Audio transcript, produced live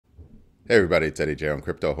Hey everybody, it's Eddie J on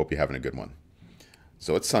Crypto. Hope you're having a good one.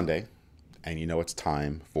 So it's Sunday, and you know it's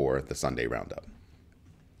time for the Sunday Roundup.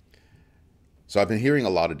 So I've been hearing a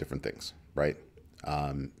lot of different things, right?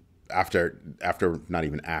 Not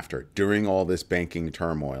even after, during all this banking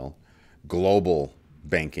turmoil, global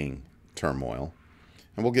banking turmoil,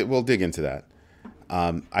 and we'll dig into that.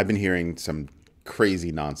 I've been hearing some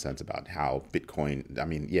crazy nonsense about how Bitcoin.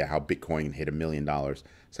 How Bitcoin hit $1 million.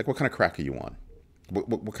 It's like, what kind of crack are you on?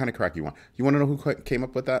 What kind of crack you want? You want to know who came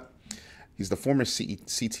up with that? He's the former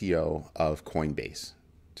CTO of Coinbase.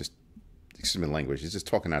 Just excuse me the language. He's just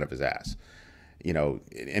talking out of his ass.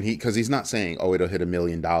 And because he's not saying, oh, it'll hit $1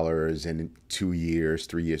 million in 2 years,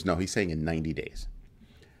 3 years. No, he's saying in 90 days.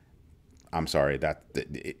 I'm sorry.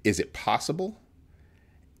 Is it possible?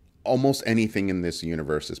 Almost anything in this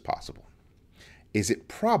universe is possible. Is it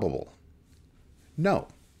probable? No.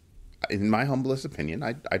 In my humblest opinion,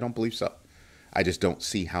 I don't believe so. I just don't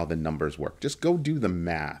see how the numbers work. Just go do the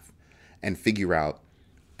math and figure out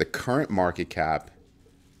the current market cap,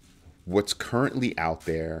 what's currently out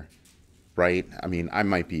there, right? I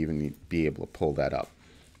might even be able to pull that up.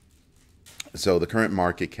 So the current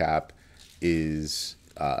market cap is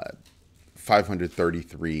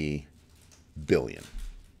 533 billion.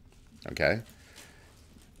 Okay.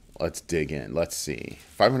 Let's dig in. Let's see.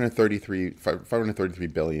 533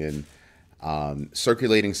 billion.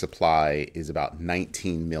 Circulating supply is about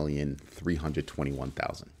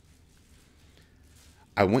 19,321,000.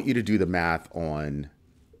 I want you to do the math on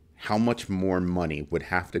how much more money would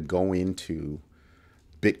have to go into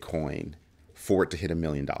Bitcoin for it to hit $1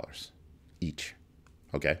 million each.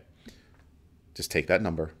 Okay. Just take that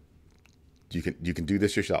number. You can do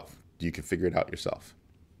this yourself. You can figure it out yourself.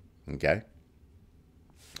 Okay.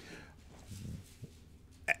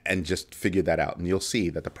 And just figure that out. And you'll see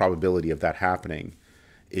that the probability of that happening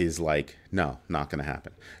is like, no, not going to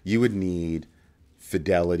happen. You would need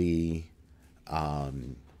Fidelity,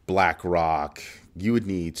 BlackRock. You would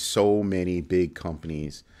need so many big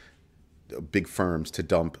companies, big firms to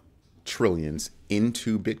dump trillions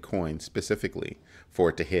into Bitcoin specifically for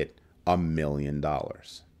it to hit $1 million.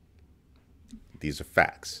 These are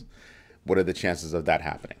facts. What are the chances of that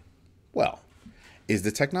happening? Well, is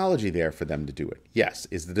the technology there for them to do it? Yes.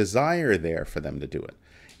 Is the desire there for them to do it?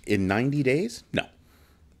 In 90 days? No.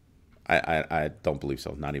 I don't believe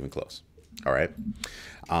so. Not even close. All right.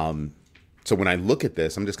 So when I look at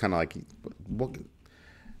this, I'm just kind of like, what?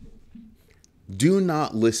 Do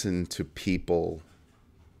not listen to people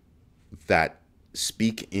that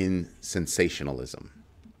speak in sensationalism.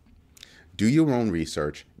 Do your own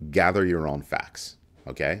research. Gather your own facts.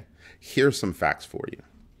 Okay? Here's some facts for you.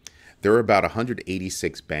 There are about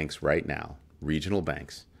 186 banks right now, regional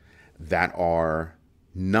banks, that are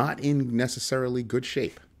not in necessarily good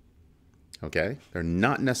shape. Okay? They're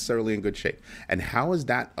not necessarily in good shape. And how is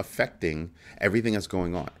that affecting everything that's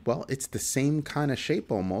going on? Well, it's the same kind of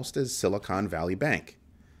shape almost as Silicon Valley Bank.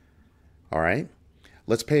 All right?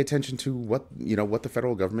 Let's pay attention to what the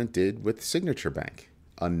federal government did with Signature Bank,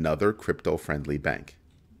 another crypto-friendly bank,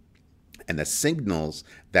 and the signals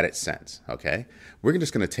that it sends, okay? We're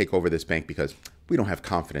just going to take over this bank because we don't have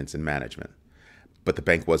confidence in management. But the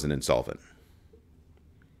bank wasn't insolvent.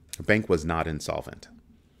 The bank was not insolvent.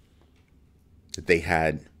 They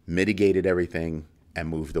had mitigated everything and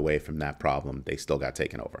moved away from that problem. They still got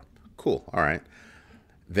taken over. Cool, all right.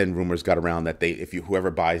 Then rumors got around that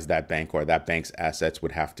whoever buys that bank or that bank's assets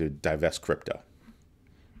would have to divest crypto,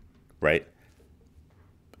 right?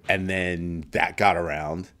 And then that got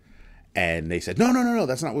around. And they said, no,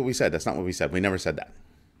 that's not what we said. That's not what we said. We never said that.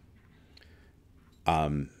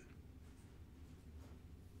 Kind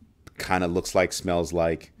of looks like, smells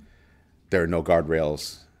like there are no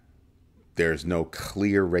guardrails. There's no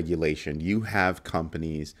clear regulation. You have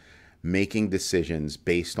companies making decisions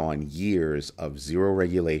based on years of zero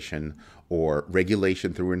regulation or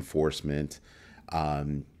regulation through enforcement,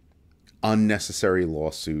 unnecessary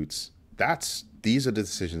lawsuits. These are the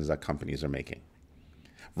decisions that companies are making.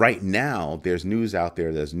 Right now, there's news out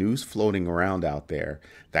there, there's news floating around out there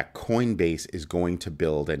that Coinbase is going to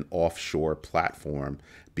build an offshore platform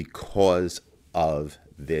because of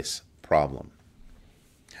this problem.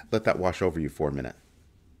 Let that wash over you for a minute.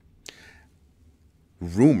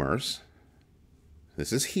 Rumors,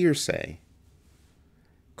 this is hearsay,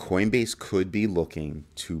 Coinbase could be looking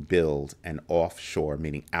to build an offshore,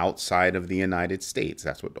 meaning outside of the United States.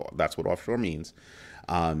 That's what offshore means.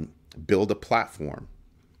 Build a platform.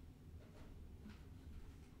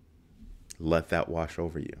 Let that wash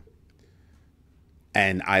over you.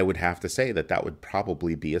 And I would have to say that that would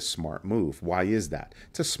probably be a smart move. Why is that?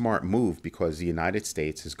 It's a smart move because the United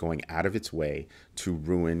States is going out of its way to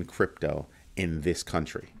ruin crypto in this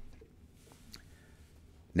country.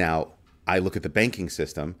 Now, I look at the banking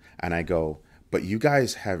system and I go, but you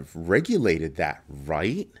guys have regulated that,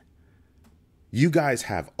 right? You guys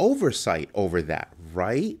have oversight over that,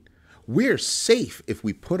 right? We're safe if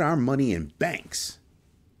we put our money in banks.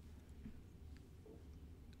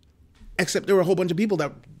 Except there were a whole bunch of people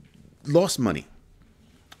that lost money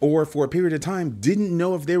or for a period of time didn't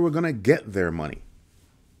know if they were going to get their money.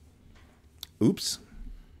 Oops.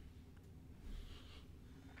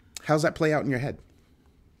 How's that play out in your head?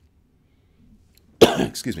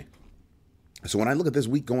 Excuse me. So when I look at this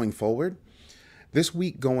week going forward, I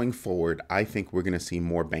think we're going to see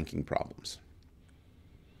more banking problems.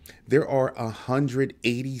 There are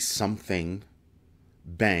 180 something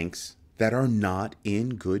banks that are not in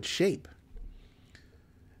good shape.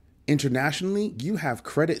 Internationally, you have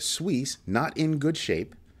Credit Suisse not in good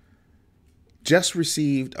shape, just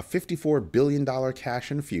received a $54 billion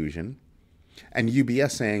cash infusion, and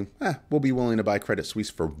UBS saying, we'll be willing to buy Credit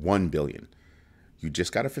Suisse for $1 billion. You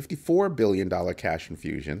just got a $54 billion cash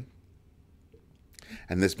infusion,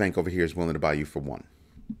 and this bank over here is willing to buy you for $1 billion.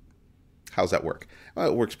 How's that work? Well,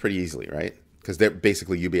 it works pretty easily, right? Because they're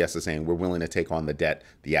basically UBS is saying we're willing to take on the debt,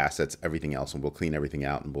 the assets, everything else, and we'll clean everything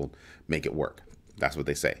out and we'll make it work. That's what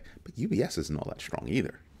they say. But UBS isn't all that strong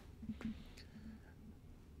either.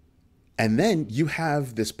 And then you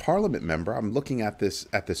have this parliament member. I'm looking at this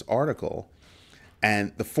article,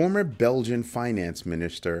 and the former Belgian finance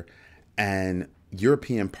minister and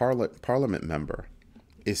European parliament member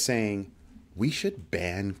is saying we should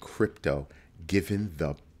ban crypto given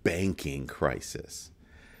the banking crisis.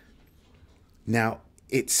 Now,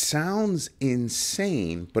 it sounds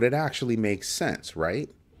insane, but it actually makes sense, right?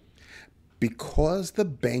 Because the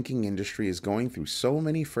banking industry is going through so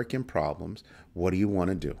many freaking problems, what do you want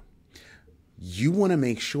to do? You want to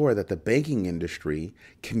make sure that the banking industry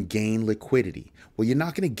can gain liquidity. Well, you're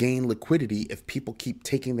not going to gain liquidity if people keep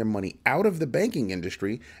taking their money out of the banking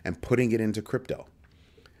industry and putting it into crypto.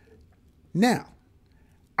 Now,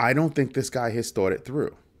 I don't think this guy has thought it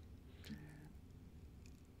through.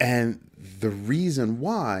 And the reason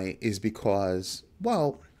why is because,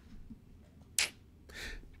 well,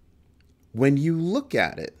 when you look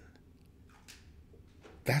at it,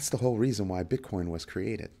 that's the whole reason why Bitcoin was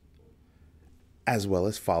created, as well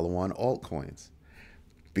as follow-on altcoins,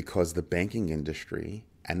 because the banking industry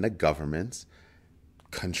and the governments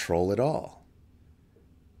control it all.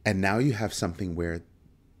 And now you have something where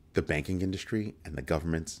the banking industry and the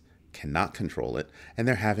governments cannot control it, and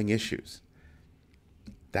they're having issues.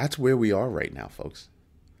 That's where we are right now, folks.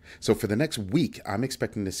 So for the next week, I'm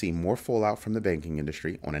expecting to see more fallout from the banking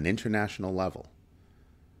industry on an international level.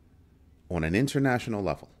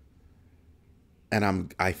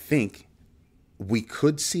 And I think we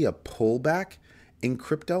could see a pullback in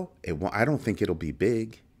crypto. I don't think it'll be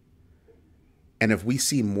big. And if we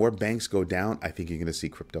see more banks go down, I think you're going to see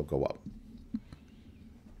crypto go up.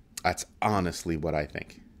 That's honestly what I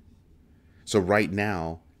think. So right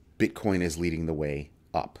now, Bitcoin is leading the way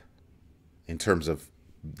up in terms of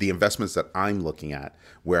the investments that I'm looking at,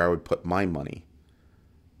 where I would put my money.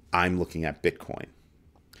 I'm looking at Bitcoin.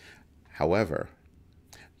 However,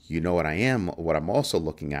 you know what I'm also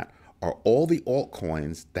looking at are all the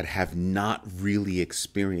altcoins that have not really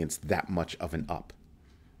experienced that much of an up.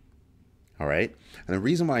 All right. And the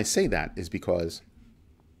reason why I say that is because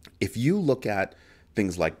if you look at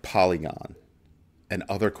things like Polygon and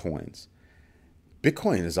other coins,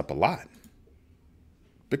 Bitcoin is up a lot.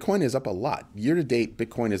 Year to date,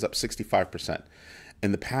 Bitcoin is up 65%.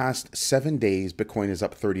 In the past 7 days, Bitcoin is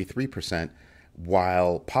up 33%,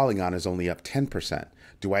 while Polygon is only up 10%.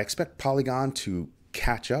 Do I expect Polygon to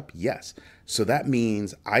catch up? Yes. So that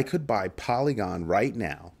means I could buy Polygon right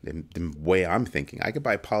now. In the way I'm thinking, I could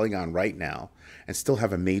buy Polygon right now and still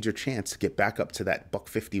have a major chance to get back up to that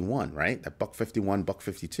 $1.51, right? That $1.51,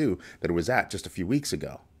 $1.52 that it was at just a few weeks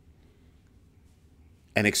ago,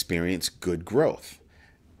 and experience good growth.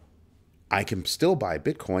 I can still buy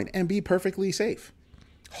Bitcoin and be perfectly safe.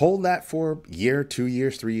 Hold that for a year, 2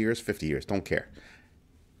 years, 3 years, 50 years, don't care.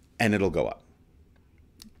 And it'll go up.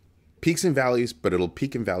 Peaks and valleys, but it'll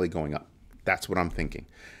peak and valley going up. That's what I'm thinking.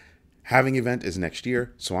 Halving event is next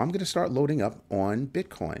year, so I'm going to start loading up on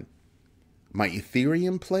Bitcoin. My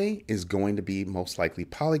Ethereum play is going to be most likely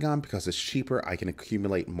Polygon because it's cheaper. I can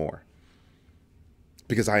accumulate more.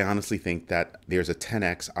 Because I honestly think that there's a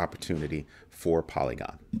 10x opportunity for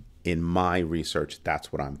Polygon. In my research,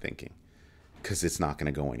 that's what I'm thinking. Because it's not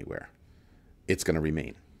going to go anywhere. It's going to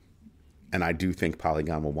remain. And I do think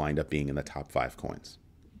Polygon will wind up being in the top 5 coins.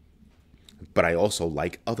 But I also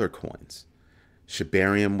like other coins.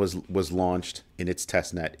 Shibarium was launched in its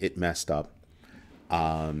testnet. It messed up.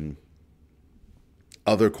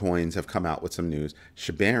 Other coins have come out with some news.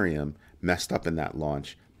 Shibarium messed up in that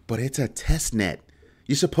launch, but it's a testnet.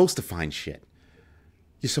 You're supposed to find shit.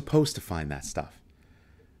 You're supposed to find that stuff.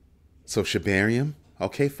 So Shibarium,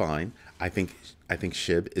 okay, fine. I think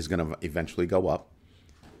Shib is going to eventually go up.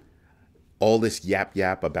 All this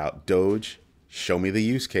yap about Doge, show me the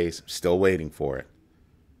use case. Still waiting for it.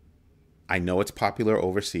 I know it's popular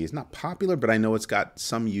overseas. Not popular, but I know it's got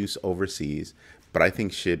some use overseas. But I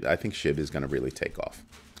think Shib is going to really take off.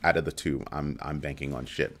 Out of the two, I'm banking on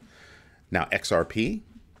Shib. Now XRP,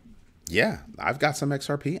 yeah, I've got some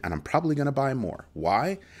XRP, and I'm probably going to buy more.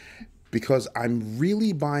 Why? Because I'm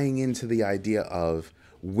really buying into the idea of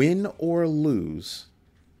win or lose.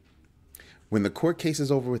 When the court case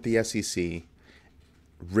is over with the SEC,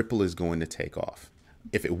 Ripple is going to take off.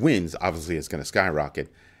 If it wins, obviously it's going to skyrocket.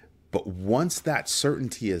 But once that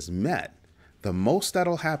certainty is met, the most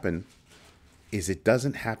that'll happen is it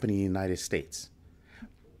doesn't happen in the United States.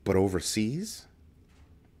 But overseas,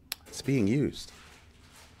 it's being used.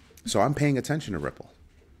 So I'm paying attention to Ripple.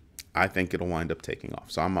 I think it'll wind up taking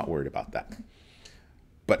off. So I'm not worried about that.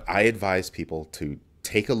 But I advise people to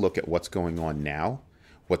take a look at what's going on now,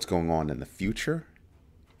 what's going on in the future,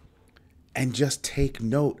 and just take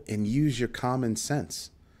note and use your common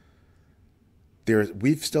sense.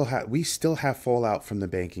 We still have fallout from the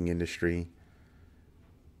banking industry.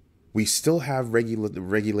 We still have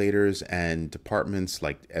regulators and departments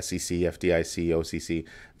like SEC, FDIC, OCC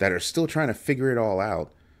that are still trying to figure it all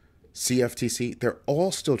out. CFTC, they're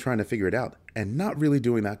all still trying to figure it out and not really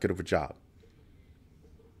doing that good of a job.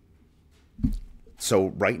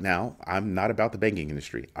 So right now, I'm not about the banking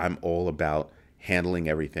industry. I'm all about handling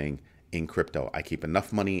everything in crypto. I keep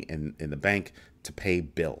enough money in the bank to pay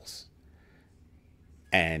bills.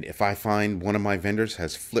 And if I find one of my vendors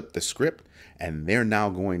has flipped the script and they're now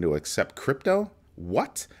going to accept crypto,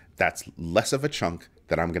 what? That's less of a chunk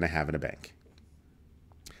that I'm going to have in a bank.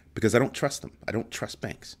 Because I don't trust them. I don't trust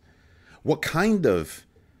banks. What kind of,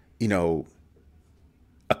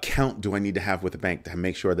 account do I need to have with a bank to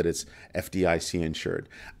make sure that it's FDIC insured?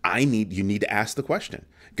 You need to ask the question.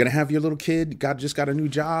 Gonna have your little kid just got a new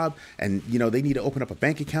job and they need to open up a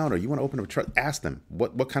bank account, or you want to open up a trust? Ask them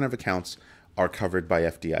what kind of accounts are covered by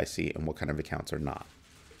FDIC and what kind of accounts are not.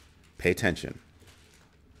 Pay attention.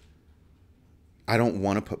 I don't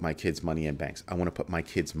want to put my kids' money in banks. I want to put my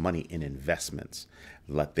kids' money in investments.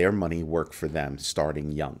 Let their money work for them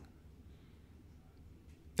starting young.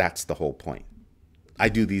 That's the whole point. I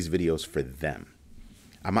do these videos for them.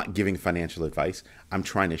 I'm not giving financial advice. I'm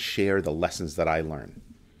trying to share the lessons that I learn.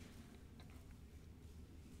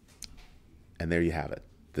 And there you have it.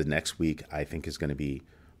 The next week, I think, is going to be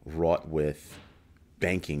wrought with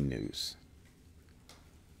banking news.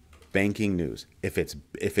 Banking news. If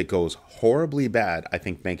it goes horribly bad, I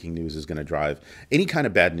think banking news is going to drive any kind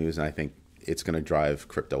of bad news, and I think it's going to drive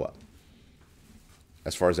crypto up.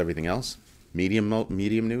 As far as everything else, medium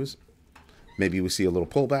news, maybe we see a little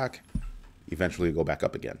pullback, eventually go back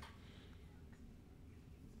up again.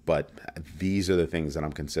 But these are the things that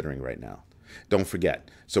I'm considering right now. Don't forget.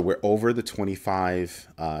 So we're over the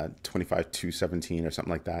 25,217 or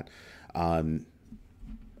something like that.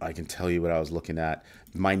 I can tell you what I was looking at.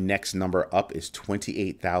 My next number up is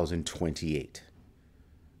 28,028.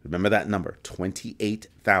 Remember that number,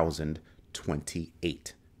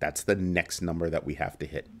 28,028. That's the next number that we have to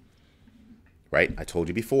hit. Right? I told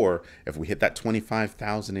you before, if we hit that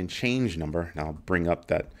 25,000 and change number, and I'll bring up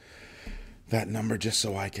that number just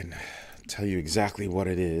so I can tell you exactly what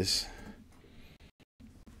it is.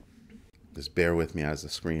 Just bear with me as the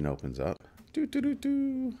screen opens up.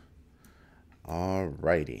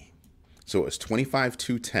 Alrighty. So it was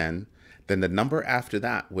 25,210. Then the number after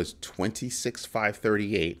that was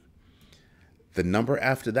 26,538. The number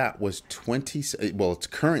after that was it's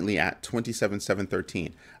currently at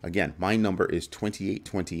 27,713. Again, my number is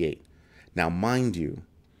 2828. Now, mind you,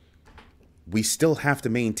 we still have to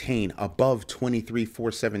maintain above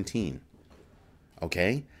 23,417.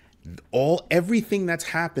 Okay? Everything that's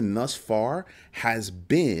happened thus far has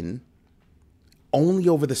been only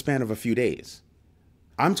over the span of a few days.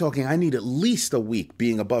 I'm talking, I need at least a week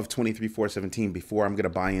being above 23,417 before I'm going to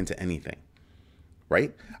buy into anything.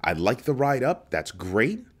 Right? I like the ride up. That's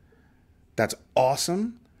great. That's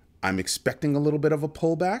awesome. I'm expecting a little bit of a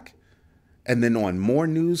pullback. And then on more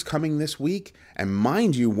news coming this week. And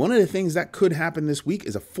mind you, one of the things that could happen this week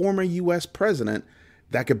is a former U.S. president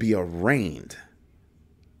that could be arraigned.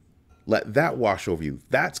 Let that wash over you.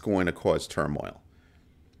 That's going to cause turmoil.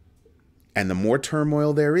 And the more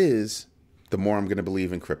turmoil there is, the more I'm going to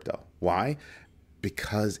believe in crypto. Why?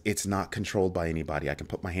 Because it's not controlled by anybody. I can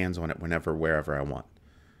put my hands on it whenever, wherever I want.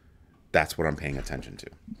 That's what I'm paying attention to.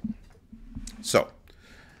 So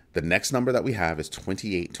the next number that we have is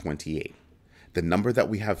 2828. The number that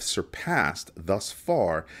we have surpassed thus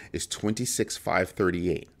far is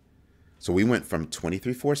 26,538. So we went from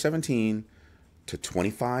 23,417 to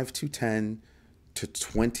 25,210 to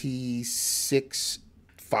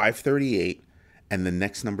 26,538, and the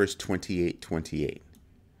next number is 2828.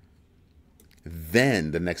 Then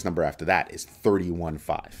the next number after that is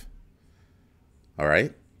 31.5. All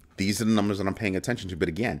right? These are the numbers that I'm paying attention to. But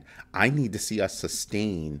again, I need to see us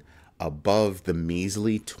sustain above the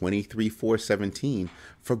measly 23,417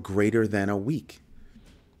 for greater than a week.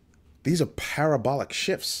 These are parabolic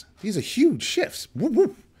shifts. These are huge shifts. Whoop,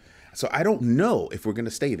 whoop. So I don't know if we're going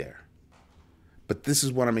to stay there. But this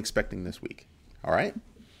is what I'm expecting this week. All right?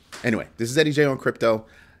 Anyway, this is Eddie J on crypto.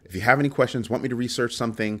 If you have any questions, want me to research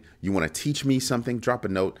something, you want to teach me something, drop a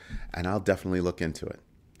note, and I'll definitely look into it.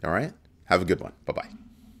 All right? Have a good one. Bye-bye.